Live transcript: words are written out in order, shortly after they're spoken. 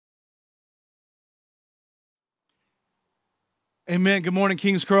Amen. Good morning,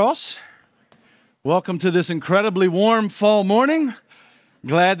 King's Cross. Welcome to this incredibly warm fall morning.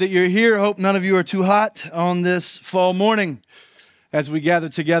 Glad that you're here. Hope none of you are too hot on this fall morning. As we gather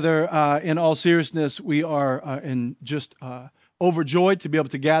together, in all seriousness, we are overjoyed to be able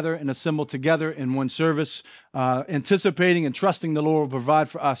to gather and assemble together in one service, anticipating and trusting the Lord will provide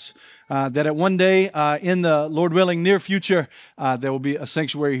for us, that at one day, in the Lord willing near future, there will be a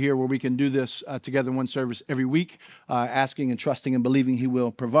sanctuary here where we can do this together in one service every week, asking and trusting and believing He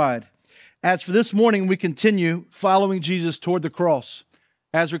will provide. As for this morning, we continue following Jesus toward the cross,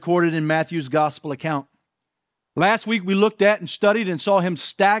 as recorded in Matthew's gospel account. Last week, we looked at and studied and saw Him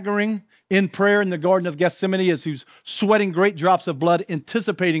staggering in prayer in the Garden of Gethsemane as He was sweating great drops of blood,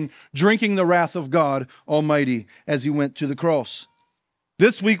 anticipating drinking the wrath of God Almighty as He went to the cross.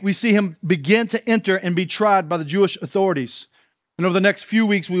 This week, we see Him begin to enter and be tried by the Jewish authorities. And over the next few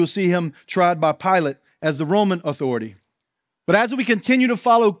weeks, we will see Him tried by Pilate as the Roman authority. But as we continue to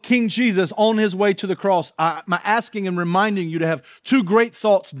follow King Jesus on His way to the cross, I'm asking and reminding you to have two great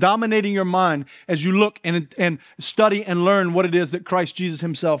thoughts dominating your mind as you look and study and learn what it is that Christ Jesus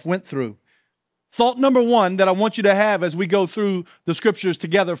Himself went through. Thought number one that I want you to have as we go through the scriptures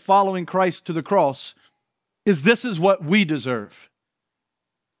together following Christ to the cross is this is what we deserve.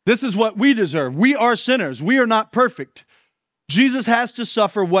 This is what we deserve. We are sinners. We are not perfect. Jesus has to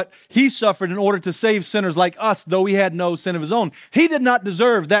suffer what He suffered in order to save sinners like us, though He had no sin of His own. He did not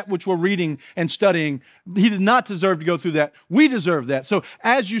deserve that which we're reading and studying. He did not deserve to go through that. We deserve that. So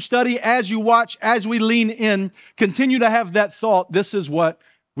as you study, as you watch, as we lean in, continue to have that thought, this is what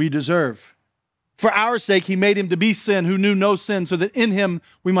we deserve. For our sake, He made Him to be sin who knew no sin, so that in Him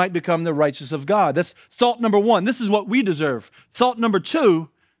we might become the righteousness of God. That's thought number one. This is what we deserve. Thought number two,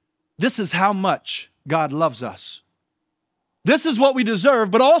 this is how much God loves us. This is what we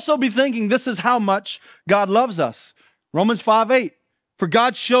deserve, but also be thinking this is how much God loves us. Romans 5:8, for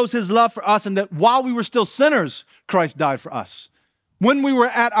God shows His love for us in that while we were still sinners, Christ died for us. When we were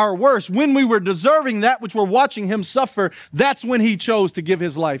at our worst, when we were deserving that which we're watching Him suffer, that's when He chose to give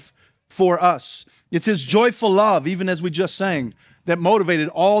His life for us. It's His joyful love, even as we just sang, that motivated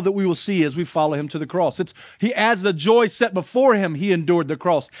all that we will see as we follow Him to the cross. As the joy set before Him, He endured the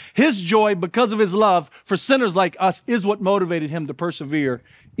cross. His joy, because of His love for sinners like us, is what motivated Him to persevere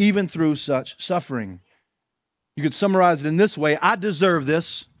even through such suffering. You could summarize it in this way: I deserve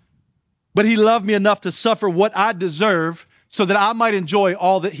this, but He loved me enough to suffer what I deserve so that I might enjoy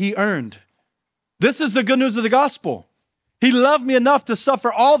all that He earned. This is the good news of the gospel. He loved me enough to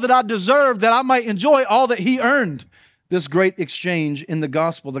suffer all that I deserve that I might enjoy all that He earned. This great exchange in the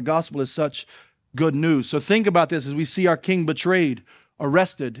gospel. The gospel is such good news. So think about this as we see our King betrayed,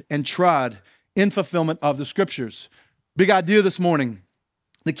 arrested, and tried in fulfillment of the scriptures. Big idea this morning.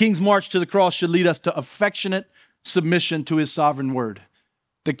 The King's march to the cross should lead us to affectionate submission to His sovereign word.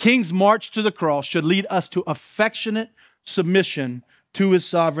 The King's march to the cross should lead us to affectionate submission to His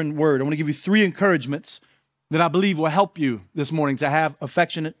sovereign word. I want to give you three encouragements that I believe will help you this morning to have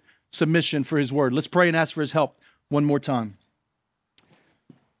affectionate submission for His word. Let's pray and ask for His help one more time.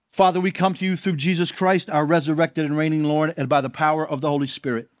 Father, we come to You through Jesus Christ, our resurrected and reigning Lord, and by the power of the Holy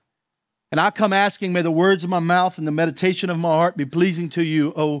Spirit. And I come asking, may the words of my mouth and the meditation of my heart be pleasing to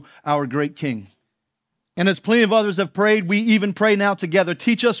You, O our great King. And as plenty of others have prayed, we even pray now together.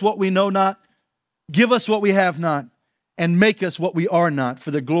 Teach us what we know not, give us what we have not, and make us what we are not,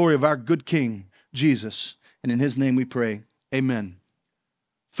 for the glory of our good King, Jesus. And in His name we pray, amen.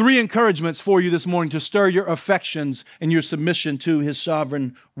 Three encouragements for you this morning to stir your affections and your submission to His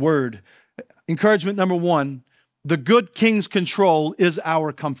sovereign word. Encouragement number one, the good King's control is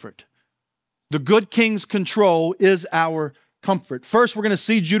our comfort. The good King's control is our comfort. First, we're going to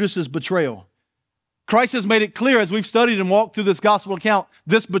see Judas's betrayal. Christ has made it clear as we've studied and walked through this gospel account,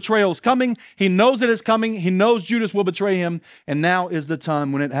 this betrayal is coming. He knows it is coming. He knows Judas will betray Him, and now is the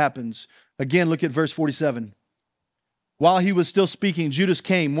time when it happens. Again, look at verse 47. While He was still speaking, Judas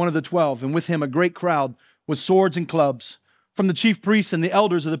came, one of the 12, and with him a great crowd with swords and clubs from the chief priests and the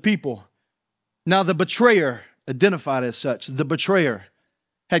elders of the people. Now the betrayer, identified as such, the betrayer,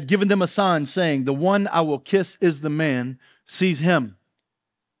 had given them a sign saying, the one I will kiss is the man, seize him.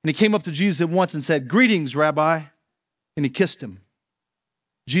 And he came up to Jesus at once and said, greetings, Rabbi. And he kissed him.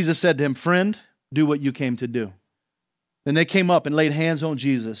 Jesus said to him, friend, do what you came to do. Then they came up and laid hands on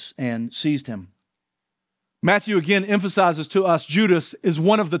Jesus and seized him. Matthew again emphasizes to us Judas is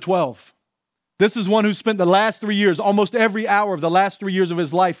one of the 12. This is one who spent the last 3 years, almost every hour of the last 3 years of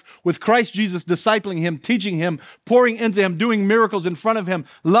his life with Christ Jesus, discipling him, teaching him, pouring into him, doing miracles in front of him,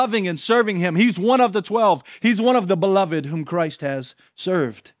 loving and serving him. He's one of the 12. He's one of the beloved whom Christ has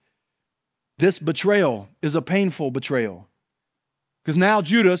served. This betrayal is a painful betrayal. Because now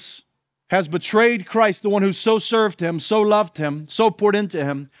Judas has betrayed Christ, the one who so served him, so loved him, so poured into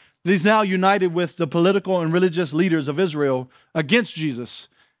him, that he's now united with the political and religious leaders of Israel against Jesus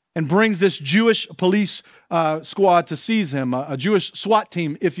and brings this Jewish police squad to seize him, a Jewish SWAT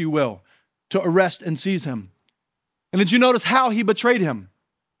team, if you will, to arrest and seize him. And did you notice how he betrayed him?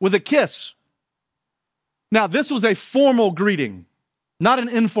 With a kiss. Now, this was a formal greeting, not an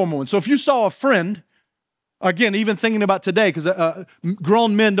informal one. So if you saw a friend, again, even thinking about today, because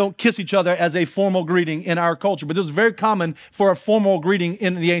grown men don't kiss each other as a formal greeting in our culture, but it was very common for a formal greeting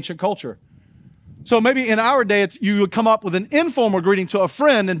in the ancient culture. So maybe in our day, you would come up with an informal greeting to a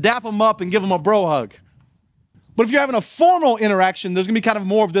friend and dap them up and give them a bro hug. But if you're having a formal interaction, there's going to be kind of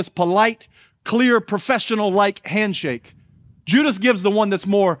more of this polite, clear, professional-like handshake. Judas gives the one that's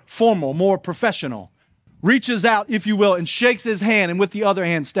more formal, more professional, reaches out, if you will, and shakes his hand, and with the other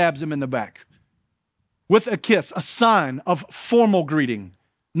hand stabs him in the back. With a kiss, a sign of formal greeting,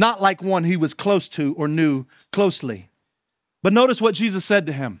 not like one he was close to or knew closely. But notice what Jesus said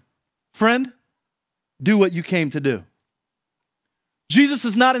to him. Friend, do what you came to do. Jesus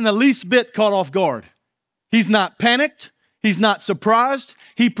is not in the least bit caught off guard. He's not panicked. He's not surprised.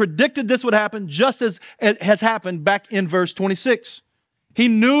 He predicted this would happen just as it has happened back in verse 26. He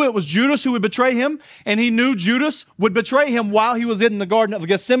knew it was Judas who would betray him, and he knew Judas would betray him while he was in the Garden of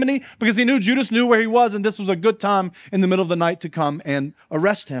Gethsemane, because he knew Judas knew where he was, and this was a good time in the middle of the night to come and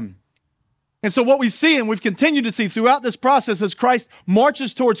arrest him. And so what we see, and we've continued to see throughout this process as Christ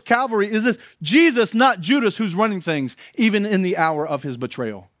marches towards Calvary, is this Jesus, not Judas, who's running things, even in the hour of his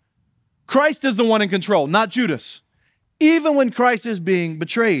betrayal. Christ is the one in control, not Judas. Even when Christ is being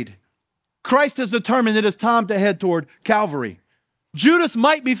betrayed, Christ has determined it is time to head toward Calvary. Judas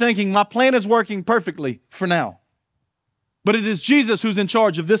might be thinking, my plan is working perfectly for now. But it is Jesus who's in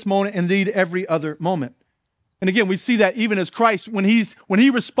charge of this moment, and indeed every other moment. And again, we see that even as Christ, when he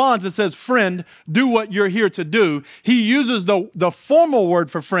responds and says, friend, do what you're here to do, he uses the formal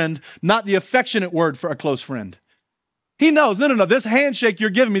word for friend, not the affectionate word for a close friend. He knows, no, this handshake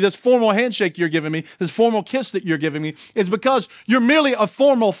you're giving me, this formal handshake you're giving me, this formal kiss that you're giving me is because you're merely a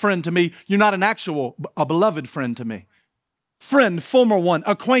formal friend to me. You're not a beloved friend to me. Friend, formal one,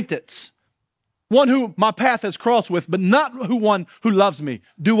 acquaintance, one who my path has crossed with, but not one who loves me.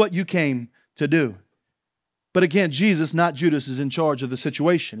 Do what you came to do. But again, Jesus, not Judas, is in charge of the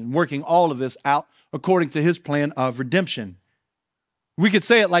situation and working all of this out according to his plan of redemption. We could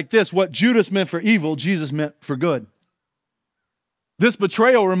say it like this: what Judas meant for evil, Jesus meant for good. This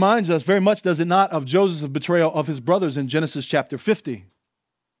betrayal reminds us very much, does it not, of Joseph's betrayal of his brothers in Genesis chapter 50.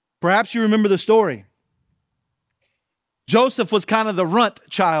 Perhaps you remember the story. Joseph was kind of the runt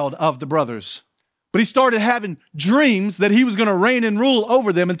child of the brothers, but he started having dreams that he was going to reign and rule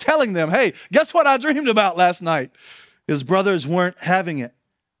over them and telling them, hey, guess what I dreamed about last night? His brothers weren't having it.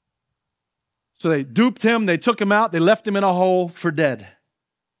 So they duped him, they took him out, they left him in a hole for dead.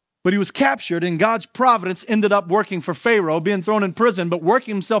 But he was captured, and God's providence ended up working for Pharaoh, being thrown in prison, but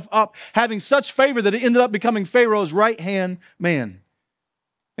working himself up, having such favor that he ended up becoming Pharaoh's right-hand man.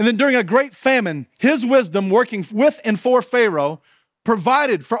 And then during a great famine, his wisdom working with and for Pharaoh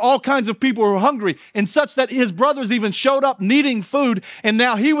provided for all kinds of people who were hungry, and such that his brothers even showed up needing food, and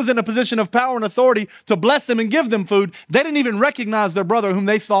now he was in a position of power and authority to bless them and give them food. They didn't even recognize their brother whom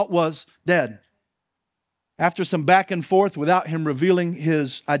they thought was dead. After some back and forth without him revealing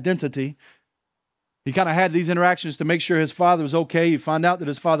his identity, he kind of had these interactions to make sure his father was okay. He found out that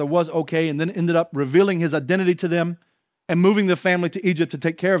his father was okay, and then ended up revealing his identity to them and moving the family to Egypt to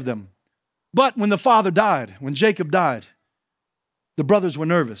take care of them. But when the father died, when Jacob died, the brothers were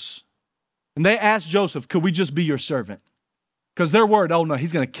nervous. And they asked Joseph, could we just be your servant? Because they're worried, oh no,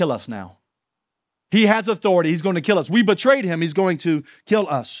 he's going to kill us now. He has authority. He's going to kill us. We betrayed him. He's going to kill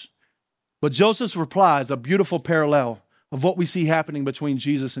us. But Joseph's reply is a beautiful parallel of what we see happening between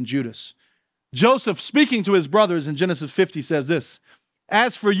Jesus and Judas. Joseph, speaking to his brothers in Genesis 50, says this: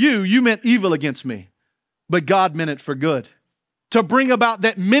 as for you, you meant evil against me, but God meant it for good, to bring about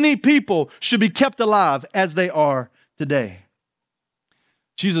that many people should be kept alive as they are today.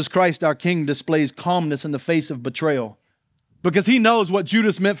 Jesus Christ, our King, displays calmness in the face of betrayal because he knows what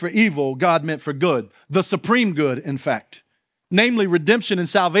Judas meant for evil, God meant for good, the supreme good, in fact. Namely, redemption and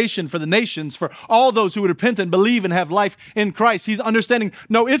salvation for the nations, for all those who would repent and believe and have life in Christ. He's understanding,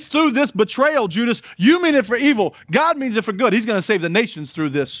 no, it's through this betrayal, Judas. You mean it for evil. God means it for good. He's going to save the nations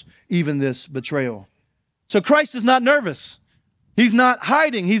through this, even this betrayal. So Christ is not nervous. He's not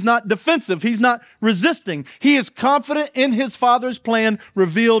hiding. He's not defensive. He's not resisting. He is confident in his Father's plan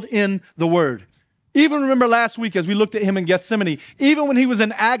revealed in the Word. Even remember last week as we looked at him in Gethsemane, even when he was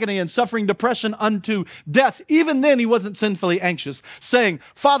in agony and suffering depression unto death, even then he wasn't sinfully anxious, saying,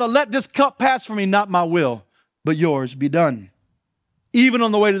 Father, let this cup pass from me, not my will, but yours be done. Even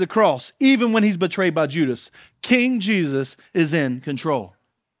on the way to the cross, even when he's betrayed by Judas, King Jesus is in control.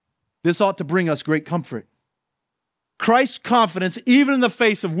 This ought to bring us great comfort. Christ's confidence, even in the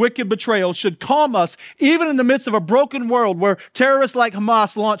face of wicked betrayal, should calm us, even in the midst of a broken world where terrorists like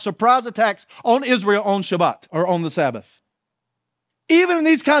Hamas launch surprise attacks on Israel on Shabbat or on the Sabbath. Even in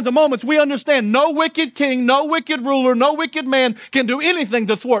these kinds of moments, we understand no wicked king, no wicked ruler, no wicked man can do anything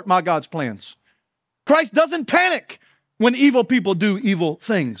to thwart my God's plans. Christ doesn't panic when evil people do evil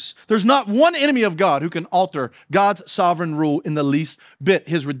things. There's not one enemy of God who can alter God's sovereign rule in the least bit.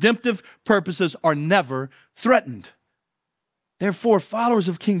 His redemptive purposes are never threatened. Therefore, followers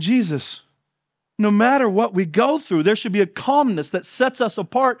of King Jesus, no matter what we go through, there should be a calmness that sets us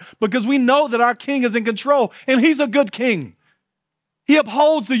apart because we know that our King is in control and he's a good king. He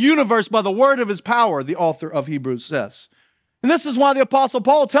upholds the universe by the word of his power, the author of Hebrews says. And this is why the Apostle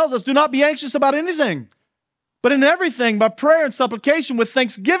Paul tells us, do not be anxious about anything, but in everything, by prayer and supplication with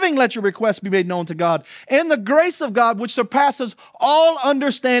thanksgiving, let your requests be made known to God. And the grace of God, which surpasses all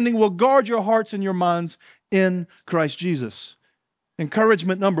understanding, will guard your hearts and your minds in Christ Jesus.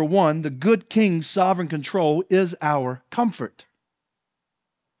 Encouragement number one, the good King's sovereign control is our comfort.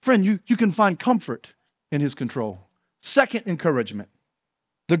 Friend, you can find comfort in his control. Second encouragement,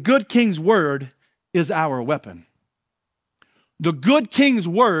 the good King's word is our weapon. The good King's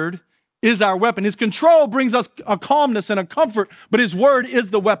word is our weapon. His control brings us a calmness and a comfort, but his word is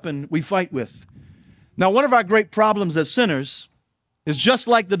the weapon we fight with. Now, one of our great problems as sinners is just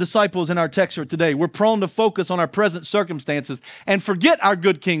like the disciples in our text for today. We're prone to focus on our present circumstances and forget our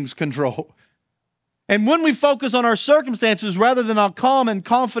good King's control. And when we focus on our circumstances rather than our calm and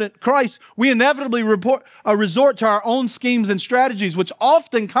confident Christ, we inevitably resort to our own schemes and strategies, which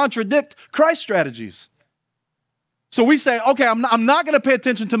often contradict Christ's strategies. So we say, okay, I'm not going to pay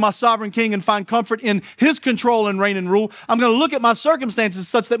attention to my sovereign King and find comfort in his control and reign and rule. I'm going to look at my circumstances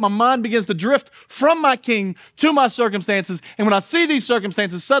such that my mind begins to drift from my King to my circumstances. And when I see these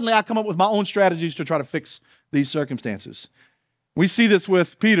circumstances, suddenly I come up with my own strategies to try to fix these circumstances. We see this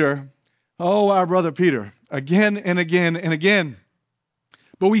with Peter. Oh, our brother Peter, again and again and again.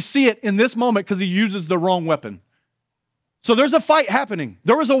 But we see it in this moment because he uses the wrong weapon. So there's a fight happening.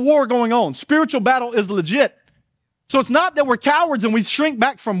 There is a war going on. Spiritual battle is legit. So it's not that we're cowards and we shrink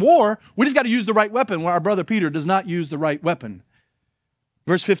back from war. We just got to use the right weapon, where our brother Peter does not use the right weapon.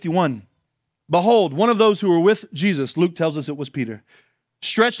 Verse 51, behold, one of those who were with Jesus, Luke tells us it was Peter,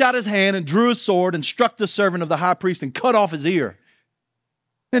 stretched out his hand and drew his sword and struck the servant of the high priest and cut off his ear.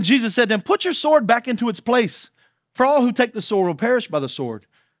 Then Jesus said to him, put your sword back into its place, for all who take the sword will perish by the sword.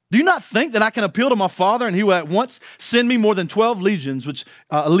 Do you not think that I can appeal to my Father and he will at once send me more than 12 legions, which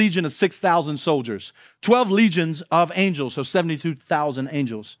a legion is 6,000 soldiers, 12 legions of angels, so 72,000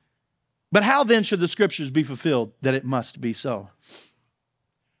 angels. But how then should the scriptures be fulfilled that it must be so?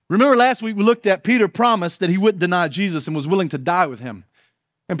 Remember last week we looked at Peter promised that he wouldn't deny Jesus and was willing to die with him.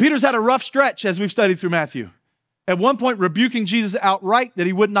 And Peter's had a rough stretch as we've studied through Matthew. At one point rebuking Jesus outright that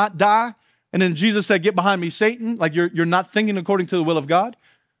he would not die. And then Jesus said, get behind me, Satan, like you're not thinking according to the will of God.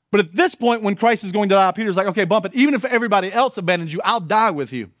 But at this point, when Christ is going to die, Peter's like, okay, bump it. Even if everybody else abandons you, I'll die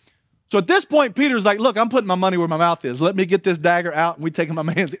with you. So at this point, Peter's like, look, I'm putting my money where my mouth is. Let me get this dagger out, and we're taking my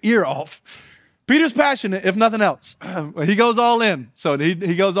man's ear off. Peter's passionate, if nothing else. He goes all in. So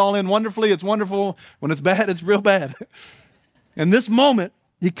he goes all in wonderfully. It's wonderful. When it's bad, it's real bad. In this moment,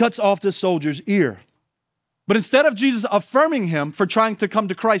 he cuts off this soldier's ear. But instead of Jesus affirming him for trying to come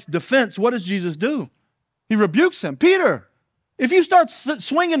to Christ's defense, what does Jesus do? He rebukes him. Peter, if you start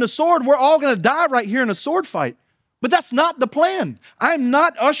swinging the sword, we're all going to die right here in a sword fight. But that's not the plan. I'm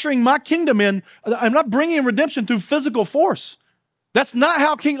not ushering my kingdom in. I'm not bringing redemption through physical force. That's not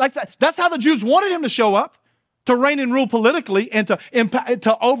how that's how the Jews wanted him to show up, to reign and rule politically and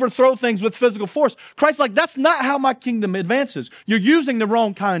to overthrow things with physical force. Christ's like, that's not how my kingdom advances. You're using the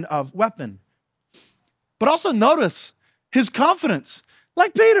wrong kind of weapon. But also notice his confidence.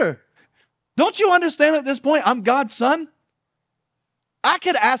 Like Peter, don't you understand at this point, I'm God's son? I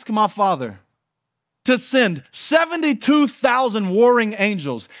could ask my Father to send 72,000 warring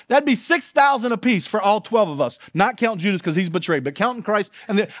angels. That'd be 6,000 apiece for all 12 of us. Not counting Judas because he's betrayed, but counting Christ.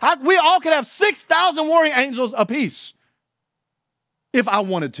 And we all could have 6,000 warring angels apiece if I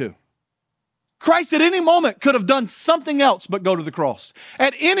wanted to. Christ at any moment could have done something else but go to the cross.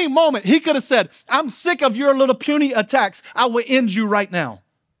 At any moment, he could have said, I'm sick of your little puny attacks. I will end you right now.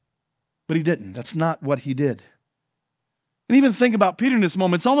 But he didn't. That's not what he did. And even think about Peter in this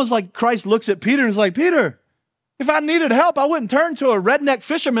moment. It's almost like Christ looks at Peter and is like, Peter, if I needed help, I wouldn't turn to a redneck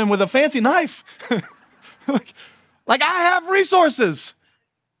fisherman with a fancy knife. Like I have resources.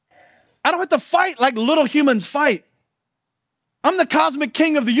 I don't have to fight like little humans fight. I'm the cosmic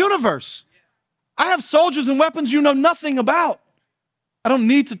king of the universe. I have soldiers and weapons you know nothing about. I don't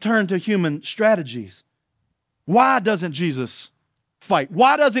need to turn to human strategies. Why doesn't Jesus fight?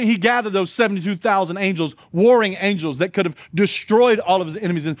 Why doesn't he gather those 72,000 angels, warring angels that could have destroyed all of his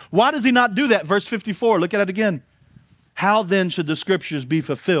enemies? And why does he not do that? Verse 54, look at it again. How then should the scriptures be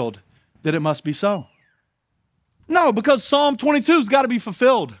fulfilled that it must be so? No, because Psalm 22 has got to be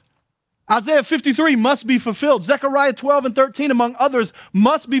fulfilled. Isaiah 53 must be fulfilled. Zechariah 12 and 13, among others,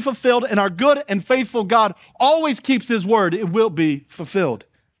 must be fulfilled. And our good and faithful God always keeps his word. It will be fulfilled.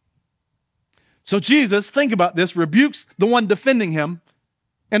 So Jesus, think about this, rebukes the one defending him.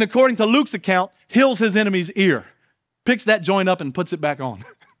 And according to Luke's account, heals his enemy's ear. Picks that joint up and puts it back on.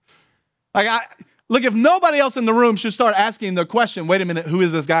 Look, if nobody else in the room should start asking the question, wait a minute, who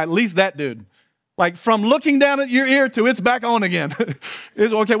is this guy? At least that dude. Like from looking down at your ear to it's back on again.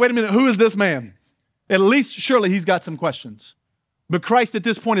 It's, okay, wait a minute, who is this man? At least surely he's got some questions. But Christ at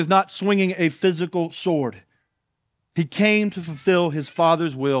this point is not swinging a physical sword. He came to fulfill his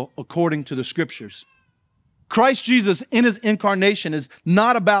Father's will according to the scriptures. Christ Jesus in his incarnation is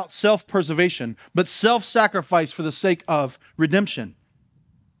not about self-preservation, but self-sacrifice for the sake of redemption.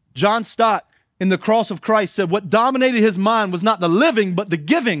 John Stott in The Cross of Christ said what dominated his mind was not the living, but the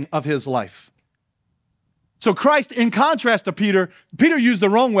giving of his life. So Christ, in contrast to Peter used the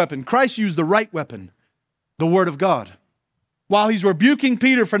wrong weapon. Christ used the right weapon, the word of God. While he's rebuking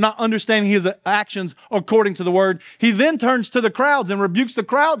Peter for not understanding his actions according to the word, he then turns to the crowds and rebukes the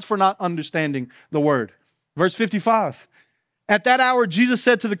crowds for not understanding the word. Verse 55, at that hour, Jesus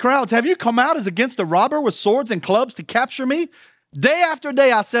said to the crowds, have you come out as against a robber with swords and clubs to capture me? Day after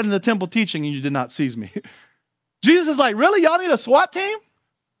day, I sat in the temple teaching and you did not seize me. Jesus is like, really? Y'all need a SWAT team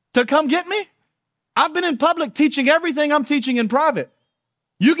to come get me? I've been in public teaching everything I'm teaching in private.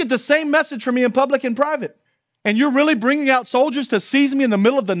 You get the same message from me in public and private. And you're really bringing out soldiers to seize me in the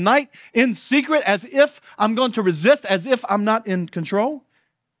middle of the night in secret as if I'm going to resist, as if I'm not in control?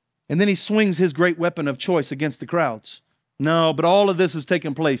 And then he swings his great weapon of choice against the crowds. No, but all of this has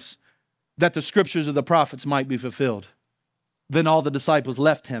taken place that the scriptures of the prophets might be fulfilled. Then all the disciples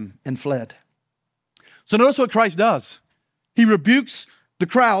left him and fled. So notice what Christ does. He rebukes the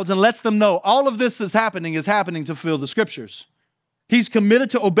crowds and lets them know all of this is happening to fulfill the scriptures. He's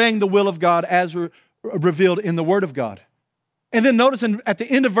committed to obeying the will of God as revealed in the word of God. And then notice at the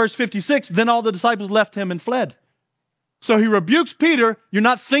end of verse 56, then all the disciples left him and fled. So he rebukes Peter, you're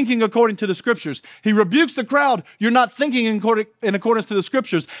not thinking according to the scriptures. He rebukes the crowd, you're not thinking in accordance to the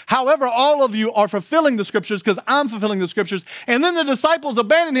scriptures. However, all of you are fulfilling the scriptures because I'm fulfilling the scriptures. And then the disciples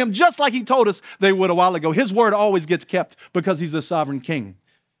abandon him just like he told us they would a while ago. His word always gets kept because he's the sovereign king.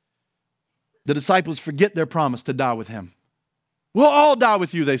 The disciples forget their promise to die with him. We'll all die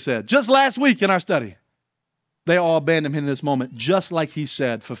with you, they said. Just last week in our study. They all abandoned him in this moment, just like he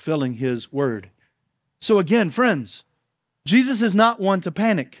said, fulfilling his word. So again, friends, Jesus is not one to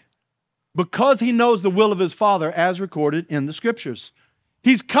panic because he knows the will of his Father as recorded in the scriptures.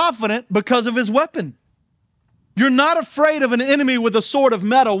 He's confident because of his weapon. You're not afraid of an enemy with a sword of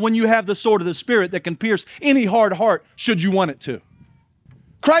metal when you have the sword of the Spirit that can pierce any hard heart should you want it to.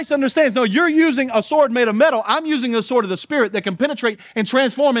 Christ understands, no, you're using a sword made of metal. I'm using a sword of the Spirit that can penetrate and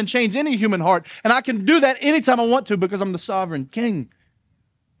transform and change any human heart. And I can do that anytime I want to because I'm the sovereign king.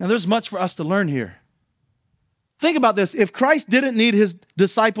 Now, there's much for us to learn here. Think about this. If Christ didn't need his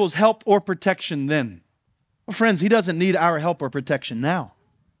disciples' help or protection then, well, friends, he doesn't need our help or protection now.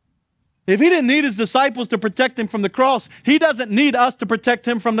 If he didn't need his disciples to protect him from the cross, he doesn't need us to protect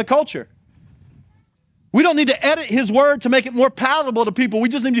him from the culture. We don't need to edit his word to make it more palatable to people. We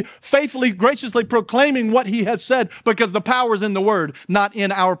just need to be faithfully, graciously proclaiming what he has said because the power is in the word, not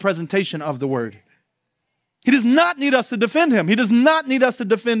in our presentation of the word. He does not need us to defend him. He does not need us to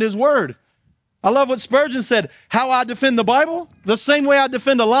defend his word. I love what Spurgeon said, how I defend the Bible, the same way I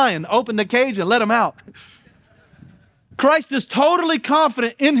defend a lion, open the cage and let him out. Christ is totally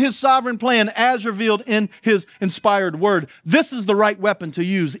confident in his sovereign plan as revealed in his inspired word. This is the right weapon to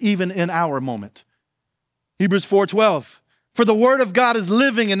use even in our moment. Hebrews 4:12, for the word of God is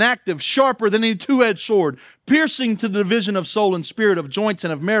living and active, sharper than any two-edged sword, piercing to the division of soul and spirit, of joints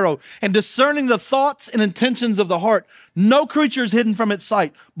and of marrow, and discerning the thoughts and intentions of the heart. No creature is hidden from its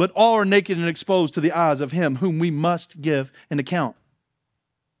sight, but all are naked and exposed to the eyes of him whom we must give an account.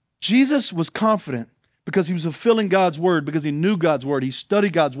 Jesus was confident because he was fulfilling God's word, because he knew God's word, he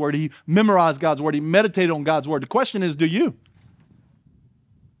studied God's word, he memorized God's word, he meditated on God's word. The question is, do you?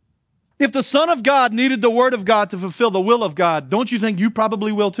 If the Son of God needed the word of God to fulfill the will of God, don't you think you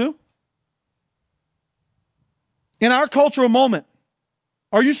probably will too? In our cultural moment,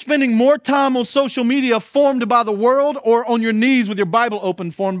 are you spending more time on social media formed by the world or on your knees with your Bible open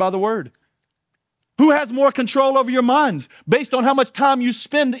formed by the word? Who has more control over your mind based on how much time you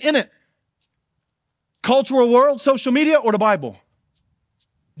spend in it? Cultural world, social media, or the Bible?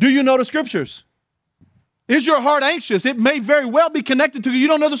 Do you know the scriptures? Is your heart anxious? It may very well be connected to you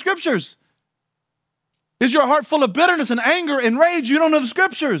don't know the scriptures. Is your heart full of bitterness and anger and rage? You don't know the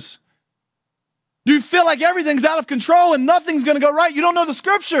scriptures. Do you feel like everything's out of control and nothing's going to go right? You don't know the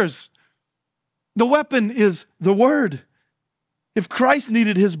scriptures. The weapon is the word. If Christ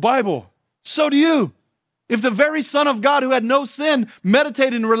needed his Bible, so do you. If the very Son of God who had no sin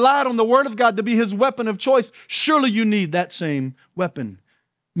meditated and relied on the word of God to be his weapon of choice, surely you need that same weapon.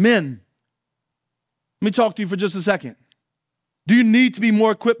 Men, let me talk to you for just a second. Do you need to be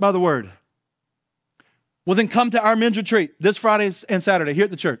more equipped by the word? Well, then come to our men's retreat this Friday and Saturday here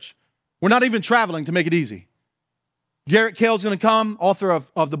at the church. We're not even traveling to make it easy. Garrett Kale's going to come, author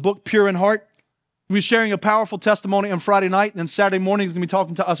of the book Pure in Heart. He'll be sharing a powerful testimony on Friday night. And then Saturday morning, he's going to be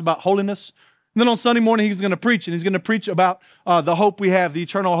talking to us about holiness. And then on Sunday morning, he's going to preach. And he's going to preach about the hope we have, the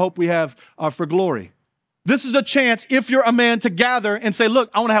eternal hope we have for glory. This is a chance, if you're a man, to gather and say,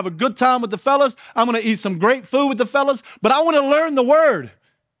 look, I want to have a good time with the fellas. I'm going to eat some great food with the fellas. But I want to learn the word.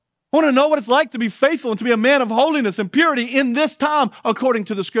 I want to know what it's like to be faithful and to be a man of holiness and purity in this time, according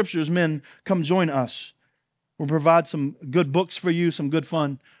to the scriptures. Men, come join us. We'll provide some good books for you, some good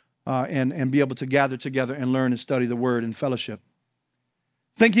fun, and be able to gather together and learn and study the word in fellowship.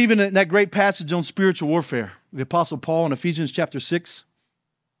 Think even in that great passage on spiritual warfare, the Apostle Paul in Ephesians chapter 6.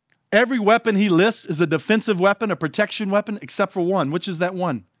 Every weapon he lists is a defensive weapon, a protection weapon, except for one. Which is that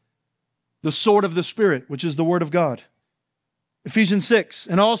one? The sword of the Spirit, which is the word of God. Ephesians 6,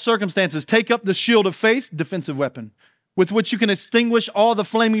 in all circumstances, take up the shield of faith, defensive weapon, with which you can extinguish all the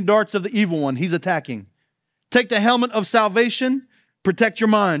flaming darts of the evil one. He's attacking. Take the helmet of salvation, protect your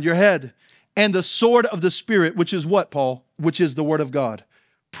mind, your head, and the sword of the Spirit, which is what, Paul? Which is the word of God.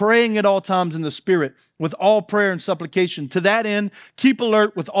 Praying at all times in the Spirit, with all prayer and supplication. To that end, keep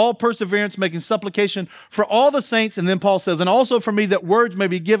alert with all perseverance, making supplication for all the saints. And then Paul says, and also for me, that words may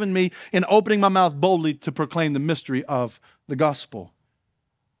be given me in opening my mouth boldly to proclaim the mystery of the gospel.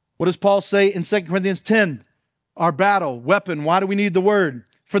 What does Paul say in 2 Corinthians 10? Our battle, weapon, why do we need the word?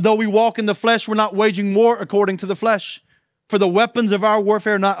 For though we walk in the flesh, we're not waging war according to the flesh. For the weapons of our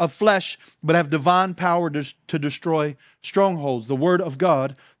warfare are not of flesh, but have divine power to destroy strongholds. The word of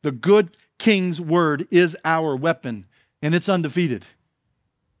God, the good King's word, is our weapon, and it's undefeated.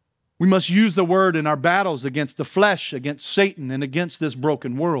 We must use the word in our battles against the flesh, against Satan, and against this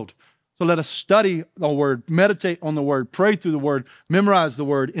broken world. So let us study the word, meditate on the word, pray through the word, memorize the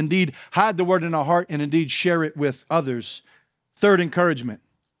word, indeed hide the word in our heart, and indeed share it with others. Third encouragement.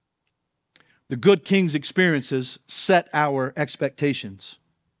 The good King's experiences set our expectations.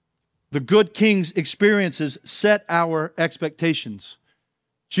 The good King's experiences set our expectations.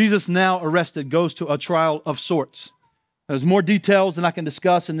 Jesus, now arrested, goes to a trial of sorts. There's more details than I can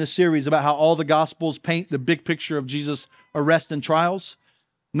discuss in this series about how all the Gospels paint the big picture of Jesus' arrest and trials.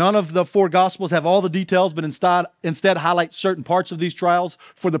 None of the four Gospels have all the details, but instead highlight certain parts of these trials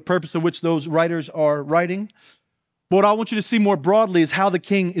for the purpose of which those writers are writing. But what I want you to see more broadly is how the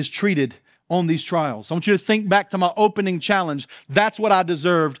King is treated on these trials. I want you to think back to my opening challenge. That's what I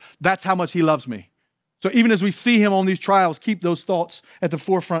deserved. That's how much he loves me. So even as we see him on these trials, keep those thoughts at the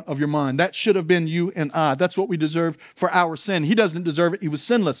forefront of your mind. That should have been you and I. That's what we deserve for our sin. He doesn't deserve it. He was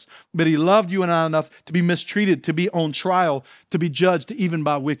sinless, but he loved you and I enough to be mistreated, to be on trial, to be judged even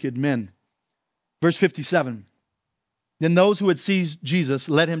by wicked men. Verse 57. Then those who had seized Jesus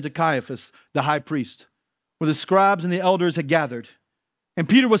led him to Caiaphas, the high priest, where the scribes and the elders had gathered. And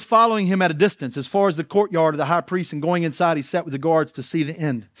Peter was following him at a distance as far as the courtyard of the high priest, and going inside, he sat with the guards to see the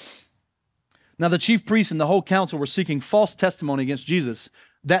end. Now the chief priests and the whole council were seeking false testimony against Jesus,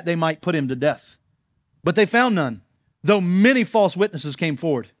 that they might put him to death. But they found none, though many false witnesses came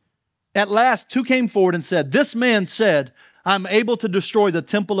forward. At last, two came forward and said, "This man said, I'm able to destroy the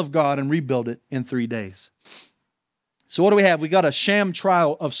temple of God and rebuild it in 3 days." So what do we have? We got a sham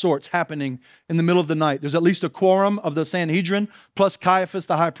trial of sorts happening in the middle of the night. There's at least a quorum of the Sanhedrin, plus Caiaphas,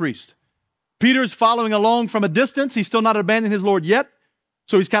 the high priest. Peter's following along from a distance. He's still not abandoned his Lord yet.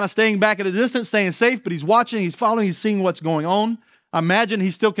 So he's kind of staying back at a distance, staying safe, but he's watching, he's following, he's seeing what's going on. I imagine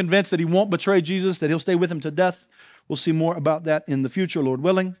he's still convinced that he won't betray Jesus, that he'll stay with him to death. We'll see more about that in the future, Lord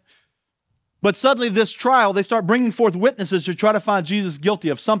willing. But suddenly this trial, they start bringing forth witnesses to try to find Jesus guilty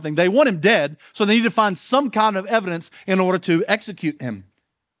of something. They want him dead, so they need to find some kind of evidence in order to execute him.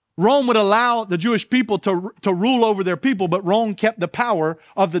 Rome would allow the Jewish people to rule over their people, but Rome kept the power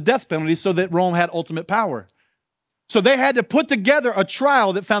of the death penalty so that Rome had ultimate power. So they had to put together a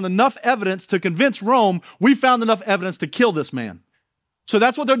trial that found enough evidence to convince Rome, we found enough evidence to kill this man. So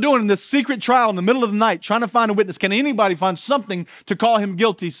that's what they're doing in this secret trial in the middle of the night, trying to find a witness. Can anybody find something to call him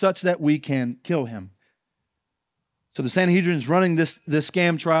guilty such that we can kill him? So the Sanhedrin is running this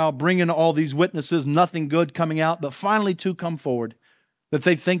scam trial, bringing all these witnesses, nothing good coming out, but finally two come forward that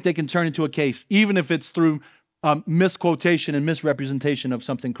they think they can turn into a case, even if it's through misquotation and misrepresentation of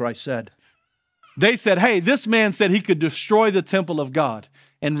something Christ said. They said, hey, this man said he could destroy the temple of God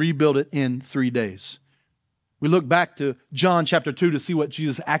and rebuild it in 3 days. We look back to John chapter 2 to see what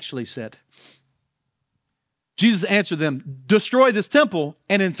Jesus actually said. Jesus answered them, destroy this temple,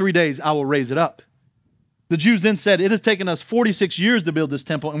 and in 3 days I will raise it up. The Jews then said, it has taken us 46 years to build this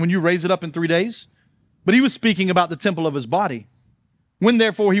temple, and when you raise it up in 3 days? But he was speaking about the temple of his body. When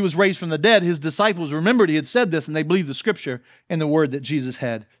therefore he was raised from the dead, his disciples remembered he had said this, and they believed the scripture and the word that Jesus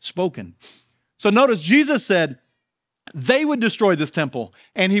had spoken. So notice Jesus said they would destroy this temple,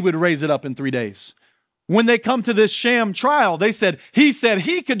 and he would raise it up in 3 days. When they come to this sham trial, they said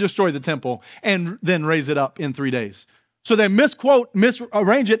he could destroy the temple and then raise it up in 3 days. So they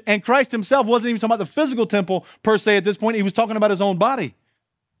misarrange it, and Christ himself wasn't even talking about the physical temple per se at this point. He was talking about his own body.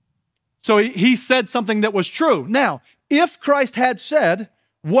 So he said something that was true. Now, if Christ had said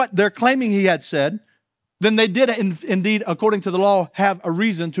what they're claiming he had said, then they did indeed, according to the law, have a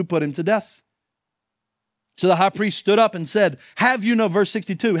reason to put him to death. So the high priest stood up and said, verse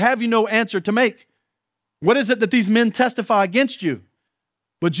 62, have you no answer to make? What is it that these men testify against you?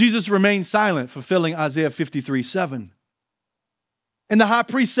 But Jesus remained silent, fulfilling Isaiah 53:7. And the high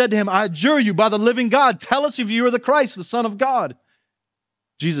priest said to him, I adjure you by the living God, tell us if you are the Christ, the Son of God.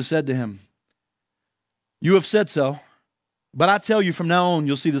 Jesus said to him, you have said so, but I tell you from now on,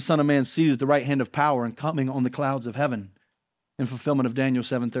 you'll see the Son of Man seated at the right hand of power and coming on the clouds of heaven, in fulfillment of Daniel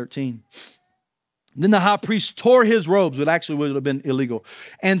 7:13. Then the high priest tore his robes, which actually would have been illegal,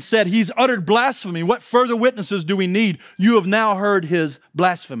 and said, he's uttered blasphemy. What further witnesses do we need? You have now heard his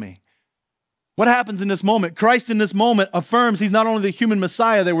blasphemy. What happens in this moment? Christ in this moment affirms he's not only the human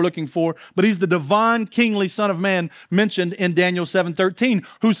Messiah they were looking for, but he's the divine, kingly Son of Man mentioned in Daniel 7:13,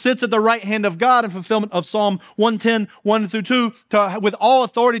 who sits at the right hand of God in fulfillment of Psalm 110, 1-2, with all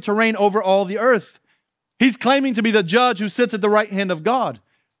authority to reign over all the earth. He's claiming to be the judge who sits at the right hand of God.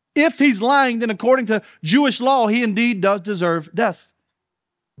 If he's lying, then according to Jewish law, he indeed does deserve death.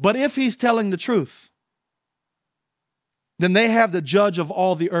 But if he's telling the truth, then they have the judge of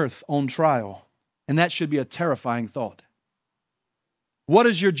all the earth on trial. And that should be a terrifying thought. What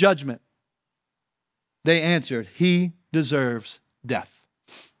is your judgment? They answered, he deserves death.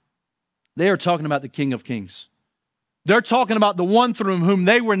 They are talking about the King of Kings. They're talking about the one through whom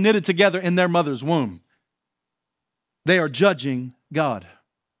they were knitted together in their mother's womb. They are judging God.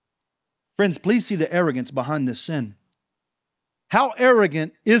 Friends, please see the arrogance behind this sin. How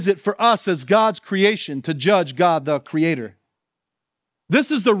arrogant is it for us as God's creation to judge God the Creator? This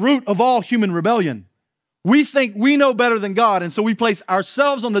is the root of all human rebellion. We think we know better than God, and so we place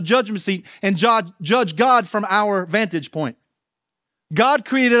ourselves on the judgment seat and judge God from our vantage point. God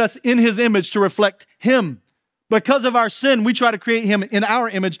created us in his image to reflect him. Because of our sin, we try to create him in our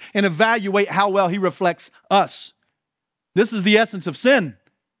image and evaluate how well he reflects us. This is the essence of sin.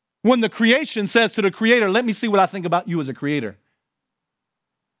 When the creation says to the Creator, let me see what I think about you as a creator.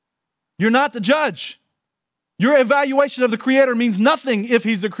 You're not the judge. Your evaluation of the Creator means nothing if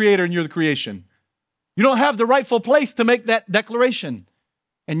he's the Creator and you're the creation. You don't have the rightful place to make that declaration.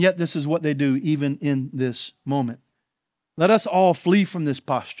 And yet this is what they do even in this moment. Let us all flee from this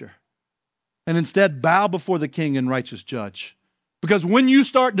posture and instead bow before the King and righteous judge. Because when you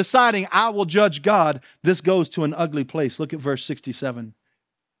start deciding, I will judge God, this goes to an ugly place. Look at verse 67.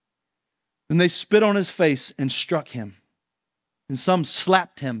 Then they spit on his face and struck him. And some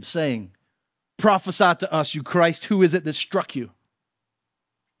slapped him, saying, prophesy to us, you Christ, who is it that struck you?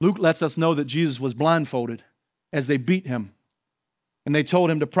 Luke lets us know that Jesus was blindfolded as they beat him. And they told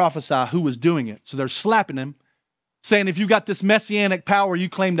him to prophesy who was doing it. So they're slapping him, saying, if you got this messianic power you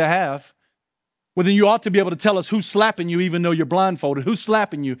claim to have, well, then you ought to be able to tell us who's slapping you even though you're blindfolded. Who's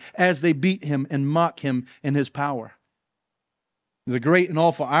slapping you? As they beat him and mock him in his power. The great and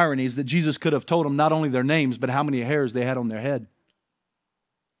awful irony is that Jesus could have told them not only their names, but how many hairs they had on their head.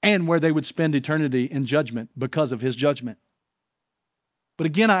 And where they would spend eternity in judgment because of his judgment. But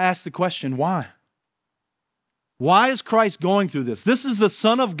again, I ask the question, why? Why is Christ going through this? This is the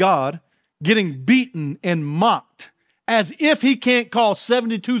Son of God getting beaten and mocked, as if he can't call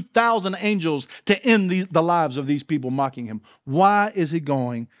 72,000 angels to end the lives of these people mocking him. Why is he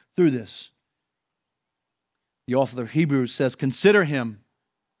going through this? The author of Hebrews says, consider him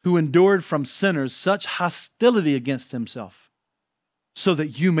who endured from sinners such hostility against himself, so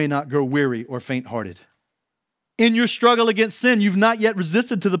that you may not grow weary or faint-hearted. In your struggle against sin, you've not yet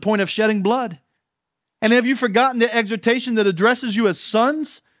resisted to the point of shedding blood. And have you forgotten the exhortation that addresses you as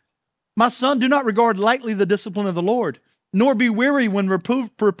sons? My son, do not regard lightly the discipline of the Lord, nor be weary when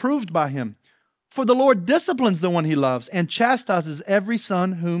reproved by him. For the Lord disciplines the one he loves and chastises every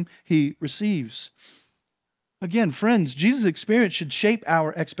son whom he receives. Again, friends, Jesus' experience should shape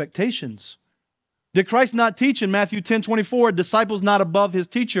our expectations. Did Christ not teach in Matthew 10:24, a disciple's not above his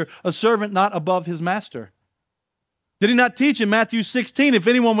teacher, a servant not above his master? Did he not teach in Matthew 16, if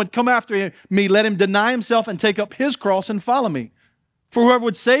anyone would come after me, let him deny himself and take up his cross and follow me? For whoever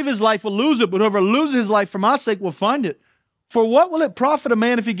would save his life will lose it, but whoever loses his life for my sake will find it. For what will it profit a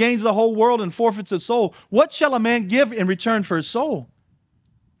man if he gains the whole world and forfeits his soul? What shall a man give in return for his soul?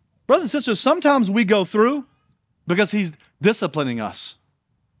 Brothers and sisters, sometimes we go through because he's disciplining us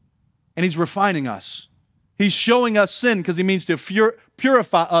and he's refining us. He's showing us sin because he means to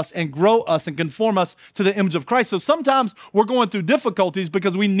purify us and grow us and conform us to the image of Christ. So sometimes we're going through difficulties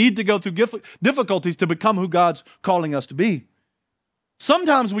because we need to go through difficulties to become who God's calling us to be.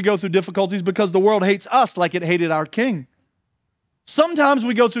 Sometimes we go through difficulties because the world hates us like it hated our King. Sometimes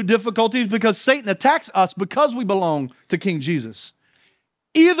we go through difficulties because Satan attacks us because we belong to King Jesus.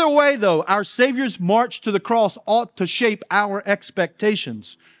 Either way, though, our Savior's march to the cross ought to shape our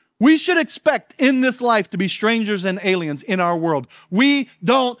expectations. We should expect in this life to be strangers and aliens in our world. We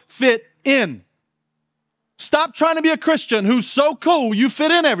don't fit in. Stop trying to be a Christian who's so cool you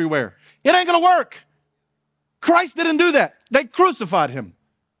fit in everywhere. It ain't going to work. Christ didn't do that. They crucified him.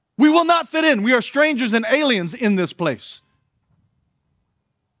 We will not fit in. We are strangers and aliens in this place.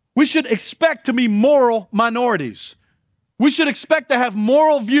 We should expect to be moral minorities. We should expect to have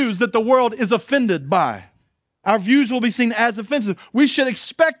moral views that the world is offended by. Our views will be seen as offensive. We should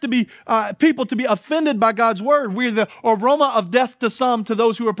expect to be people to be offended by God's word. We are the aroma of death to some, to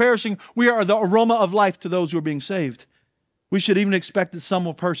those who are perishing. We are the aroma of life to those who are being saved. We should even expect that some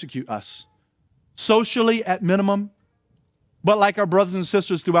will persecute us, socially at minimum, but like our brothers and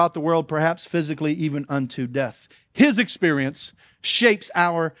sisters throughout the world, perhaps physically even unto death. His experience shapes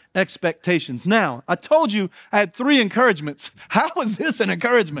our expectations. Now, I told you I had 3 encouragements. How is this an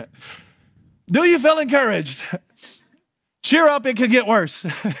encouragement? Do you feel encouraged? Cheer up, it could get worse.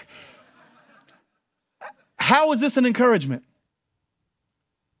 How is this an encouragement?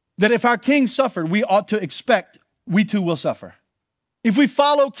 That if our King suffered, we ought to expect we too will suffer. If we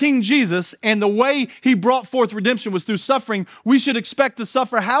follow King Jesus and the way he brought forth redemption was through suffering, we should expect to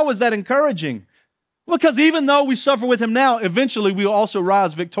suffer. How is that encouraging? Because even though we suffer with him now, eventually we will also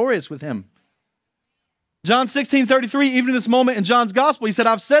rise victorious with him. John 16:33, even in this moment in John's gospel, he said,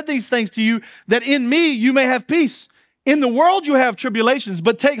 I've said these things to you that in me you may have peace. In the world you have tribulations,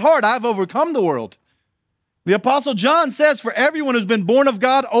 but take heart, I've overcome the world. The Apostle John says, for everyone who's been born of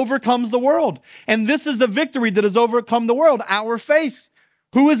God overcomes the world. And this is the victory that has overcome the world, our faith.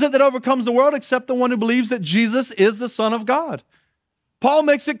 Who is it that overcomes the world except the one who believes that Jesus is the Son of God? Paul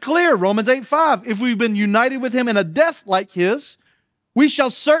makes it clear, Romans 8:5, if we've been united with him in a death like his, we shall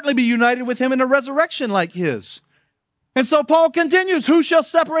certainly be united with him in a resurrection like his. And so Paul continues, who shall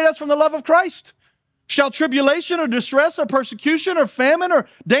separate us from the love of Christ? Shall tribulation or distress or persecution or famine or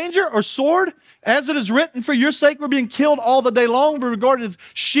danger or sword? As it is written, for your sake we're being killed all the day long, we're regarded as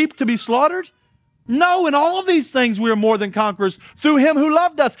sheep to be slaughtered. No, in all of these things we are more than conquerors through him who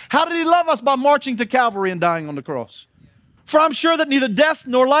loved us. How did he love us? By marching to Calvary and dying on the cross. For I'm sure that neither death,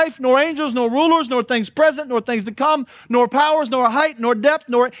 nor life, nor angels, nor rulers, nor things present, nor things to come, nor powers, nor height, nor depth,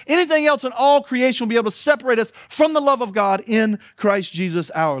 nor anything else in all creation will be able to separate us from the love of God in Christ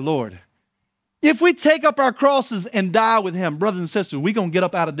Jesus our Lord. If we take up our crosses and die with him, brothers and sisters, we're going to get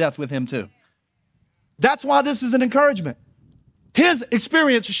up out of death with him too. That's why this is an encouragement. His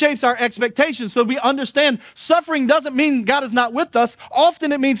experience shapes our expectations so we understand suffering doesn't mean God is not with us.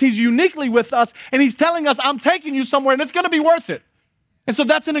 Often it means he's uniquely with us and he's telling us, I'm taking you somewhere and it's going to be worth it. And so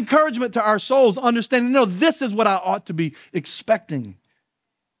that's an encouragement to our souls, understanding, no, this is what I ought to be expecting.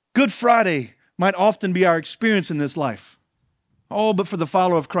 Good Friday might often be our experience in this life. Oh, but for the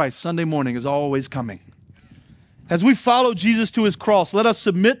follower of Christ, Sunday morning is always coming. As we follow Jesus to his cross, let us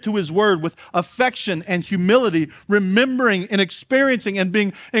submit to his word with affection and humility, remembering and experiencing and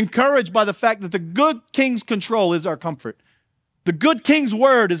being encouraged by the fact that the good King's control is our comfort. The good King's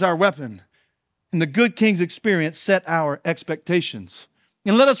word is our weapon. And the good King's experience set our expectations.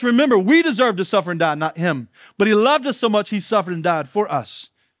 And let us remember, we deserve to suffer and die, not him. But he loved us so much, he suffered and died for us.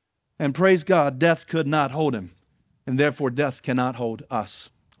 And praise God, death could not hold him. And therefore, death cannot hold us.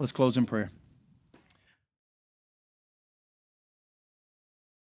 Let's close in prayer.